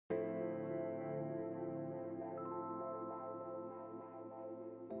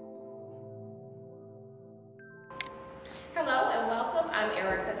Hello and welcome. I'm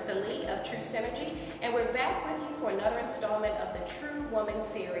Ericka Sallee of TruSynergy, and we're back with you for another installment of the TruWoman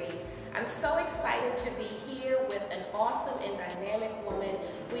series. I'm so excited to be here with an awesome and dynamic woman.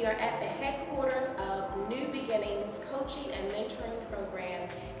 We are at the headquarters of New Beginnings Coaching and Mentoring Program,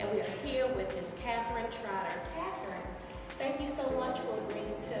 and we are here with Ms. Trotter. Catherine, thank you so much for agreeing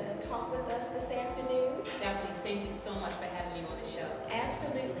to talk with us this afternoon. Definitely. Thank you so much for having me on the show.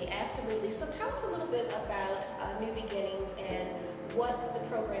 Absolutely, absolutely. So tell us a little bit about New Beginnings and what the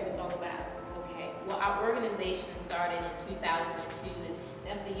program is all about. Okay. Well, our organization started in 2002.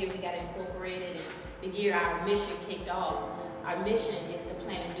 That's the year we got incorporated and the year our mission kicked off. Our mission is to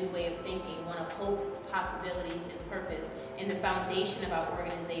plan a new way of thinking, one of hope, possibilities, and purpose. And the foundation of our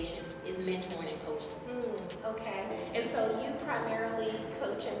organization is mentoring and coaching. Okay. And so you primarily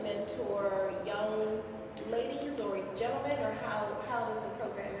coach and mentor young ladies or gentlemen, or how does the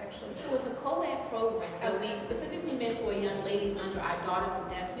program actually? So it's a co-ed program. We specifically mentor young ladies under our Daughters of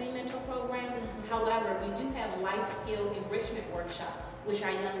Destiny mentor program. However, we do have life skill enrichment workshops, which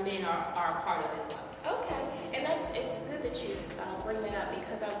our young men are a part of as well. Okay, and it's good that you bring that up,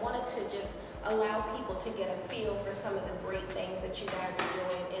 because I wanted to just allow people to get a feel for some of the great things that you guys are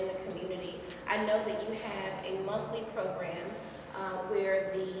doing in the community. I know that you have a monthly program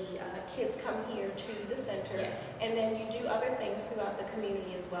where the kids come here to the center, yes, and then you do other things throughout the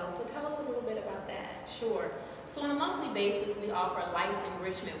community as well. So tell us a little bit about that. Sure. So on a monthly basis, we offer life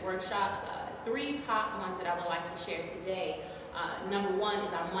enrichment workshops. Three top ones that I would like to share today. Number one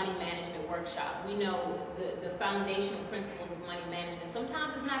is our money management workshop. We know the foundational principles of money management.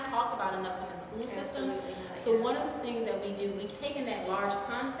 Sometimes it's not talked about enough in the school system. So one of the things that we do, we've taken that large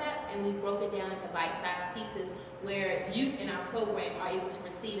concept and we broke it down into bite-sized pieces where youth in our program are able to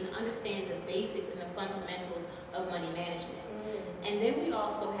receive and understand the basics and the fundamentals of money management. And then we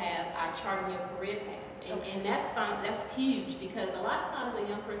also have our charting your career path. And that's huge, because a lot of times a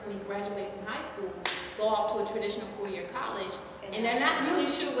young person may graduate from high school, go off to a traditional four-year college, and they're not really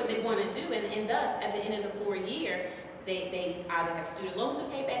sure what they want to do, and thus at the end of the 4 year, they either have student loans to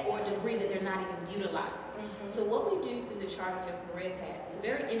pay back or a degree that they're not even utilizing. So what we do through the Charting Your Career Path is a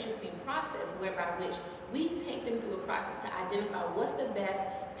very interesting process whereby which we take them through a process to identify what's the best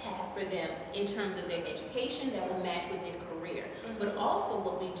path for them in terms of their education that will match with their career. But also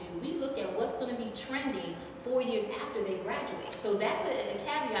what we do, we look at what's going to be trending 4 years after they graduate. So that's a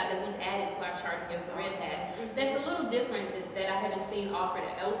caveat that we've added to our Charting Your Career Path. That's a little different that I haven't seen offered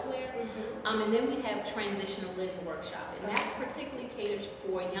elsewhere. And then we have transitional living workshop, and that's particularly catered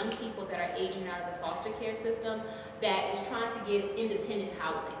for young people that are aging out of the foster care system that is trying to get independent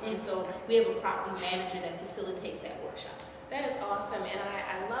housing. And so we have a property manager that facilitates that workshop. That is awesome, and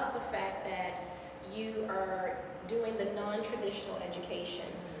I love the fact that you are doing the non-traditional education.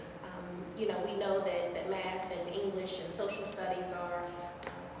 You know, we know that math and English and social studies are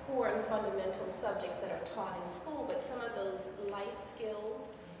core and fundamental subjects that are taught in school, but some of those life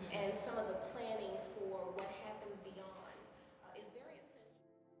skills and some of the planning for what happens beyond is very essential.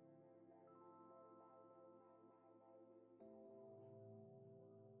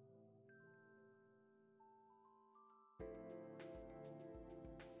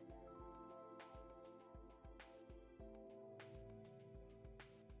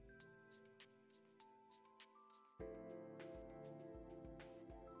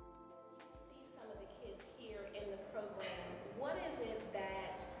 What is it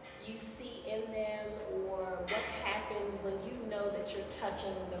that you see in them, or what happens when you know that you're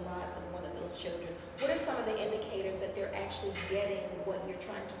touching the lives of one of those children? What are some of the indicators that they're actually getting what you're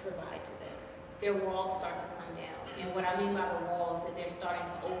trying to provide to them? Their walls start to come down. And what I mean by the walls, that they're starting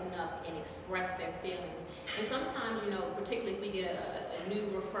to open up and express their feelings. And sometimes, you know, particularly if we get a new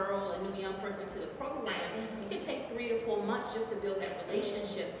referral, a new young person to the program, it can take 3 to 4 months just to build that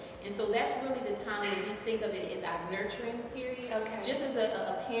relationship. And so that's really the time when we think of it as our nurturing period. Just as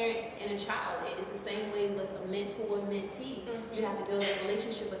a parent and a child, it's the same way with a mentor and mentee. You have to build a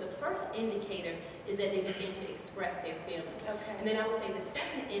relationship, but the first indicator is that they begin to express their feelings. And then I would say the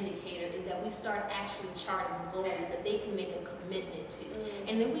second indicator is that we start actually charting goals that they can make a commitment to.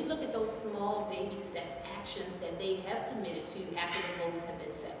 And then we look at those small baby steps, actions that they have committed to after the goals have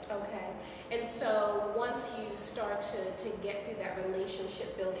been set. And so once you start to get through that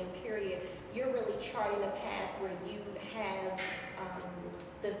relationship building period, you're really charting a path where you have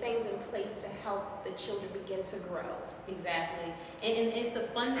the things in place to help the children begin to grow. Exactly. And it's the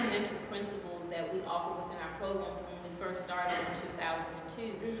fundamental principles that we offer within our program from when we first started in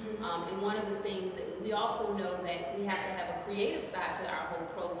 2002. And one of the things that we also know that we have to have a creative side to our whole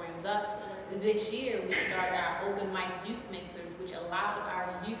program. Thus, the this year, we started our open mic youth mixers, which allowed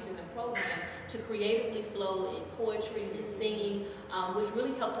our youth in the program to creatively flow in poetry and singing, which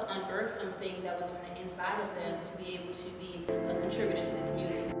really helped to unearth some things that was on the inside of them to be able to be a contributor to the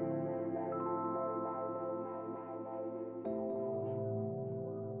community.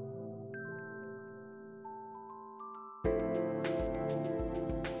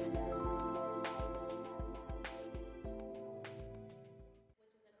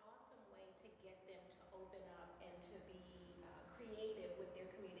 Creative with their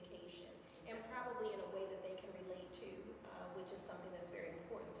communication, and probably in a way that they can relate to, which is something that's very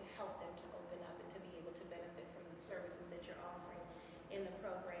important to help them to open up and to be able to benefit from the services that you're offering in the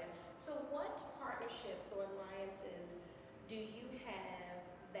program. So what partnerships or alliances do you have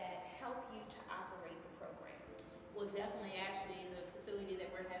that help you to operate the program? Well, definitely, actually, the facility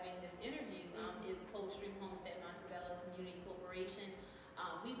that we're having this interview is Coldstream Homestead Montebello Community Corporation.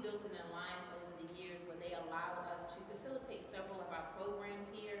 We've built an alliance over the years where they allow us to facilitate several of our programs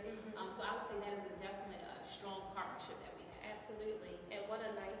here. So I would say that is definitely a strong partnership that we have. Absolutely, and what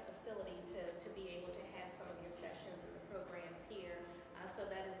a nice facility to be able to have some of your sessions and the programs here. So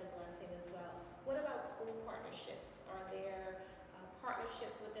that is a blessing as well. What about school partnerships? Are there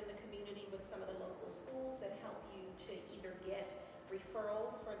partnerships within the community with some of the local schools that help you to either get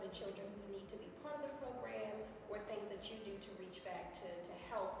referrals for the children who need to be part of the program, or things that you do to reach back to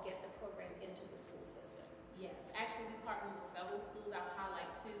help get the program into the school system? Yes, actually we partner with several schools. I'll highlight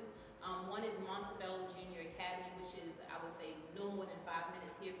two. One is Montebello Junior Academy, which is, I would say, no more than 5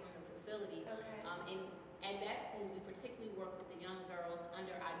 minutes here from the facility. Okay. And at that school, we particularly work with the young girls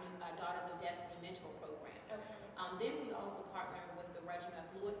under our new Daughters of Destiny mentor program. Okay. Then we also partner with the Reginald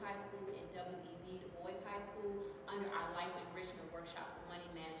F. Lewis High School and WEB Du Bois High School under our life enrichment workshops of money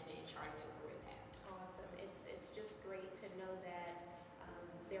management and charting your career path. Awesome. It's just great to know that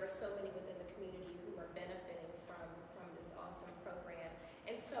there are so many within the community who are benefiting from this awesome program.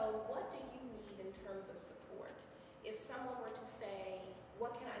 And so what do you need in terms of support? If someone were to say,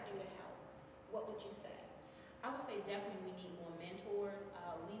 what can I do to help? What would you say? I would say definitely we need more mentors.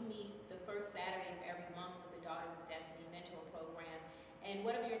 We meet the first Saturday of every month with the Daughters of Destiny mentor program. And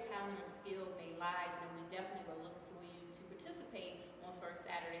whatever your talent or skill may lie, we definitely will look for you to participate on first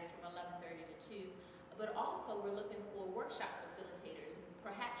Saturdays from 11:30 to 2. But also we're looking for workshop facilitators.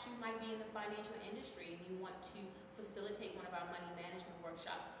 Perhaps you might be in the financial industry and you want to facilitate one of our money management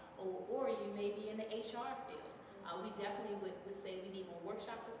workshops, or you may be in the HR field. We definitely would say we need more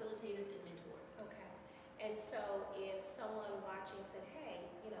workshop facilitators and mentors. Okay. And so if someone watching said, hey,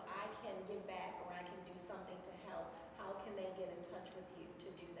 I can give back or I can do something to help, how can they get in touch with you to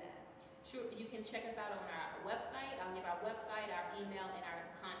do that? Sure, you can check us out on our website. I'll give our website, our email, and our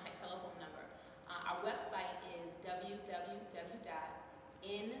contact telephone number. Our website is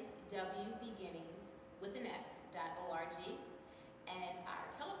www.nwbeginnings.org, and our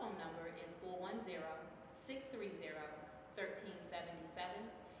telephone number is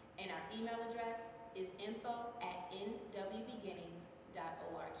 410-630-1377, and our email address is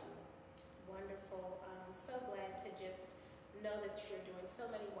info@nwbeginnings.org. Wonderful. I'm so glad to just know that you're doing so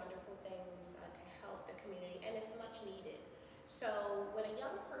many wonderful things to help the community, and it's much needed. So when a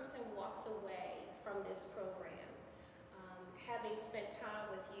young person walks away from this program, having spent time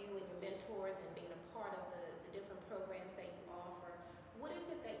with you and your mentors and being a part of the different programs that you offer, what is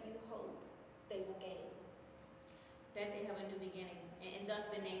it that you hope they will gain? That they have a new beginning, and thus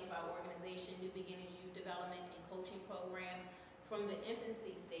the name of our organization, New Beginnings Youth Development and Coaching Program. From the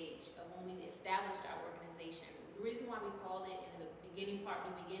infancy stage of when we established our organization, the reason why we called it in the beginning part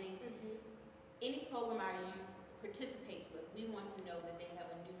New Beginnings, any program our youth participates with, we want to know that they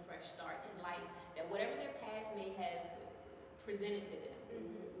have a new fresh start in life, that whatever their past may have presented to them,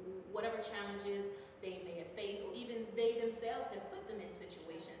 whatever challenges they may have faced, or even they themselves have put them in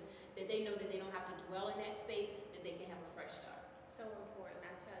situations, that they know that they don't have to dwell in that space, that they can have a fresh start. So important,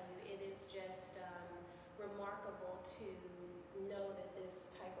 I tell you. It is just remarkable to know that this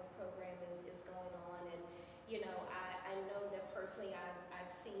type of program is going on. And I know that personally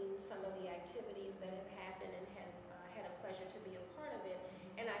I've seen some of the activities that have happened and have had a pleasure to be a part of it.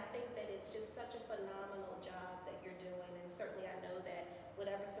 And I think that it's just such a phenomenal job that you're doing, and certainly I know that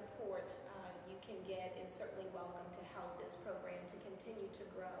whatever support you can get is certainly welcome to help this program to continue to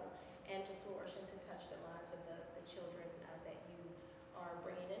grow and to flourish and to touch the lives of the children that you are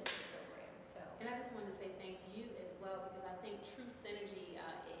bringing into the program. And I just wanted to say thank you as well, because I think TruSynergy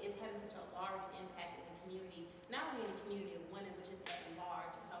is having such a large impact in the community, not only in the community of women, but just at large.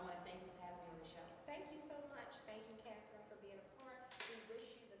 And so I want to thank you for having me on the show. Thank you so much. Thank you, Catherine, for being a part. We wish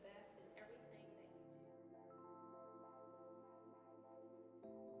you the best in everything that you do.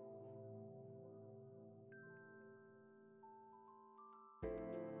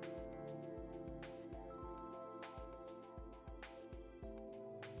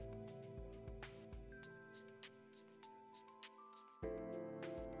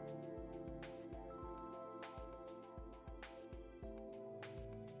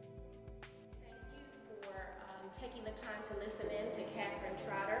 taking the time to listen in to Catherine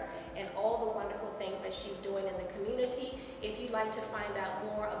Trotter and all the wonderful things that she's doing in the community. If you'd like to find out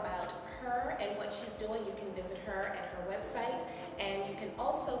more about her and what she's doing, you can visit her at her website, and you can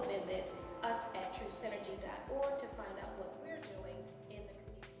also visit us at TruSynergy.org to find out what we're doing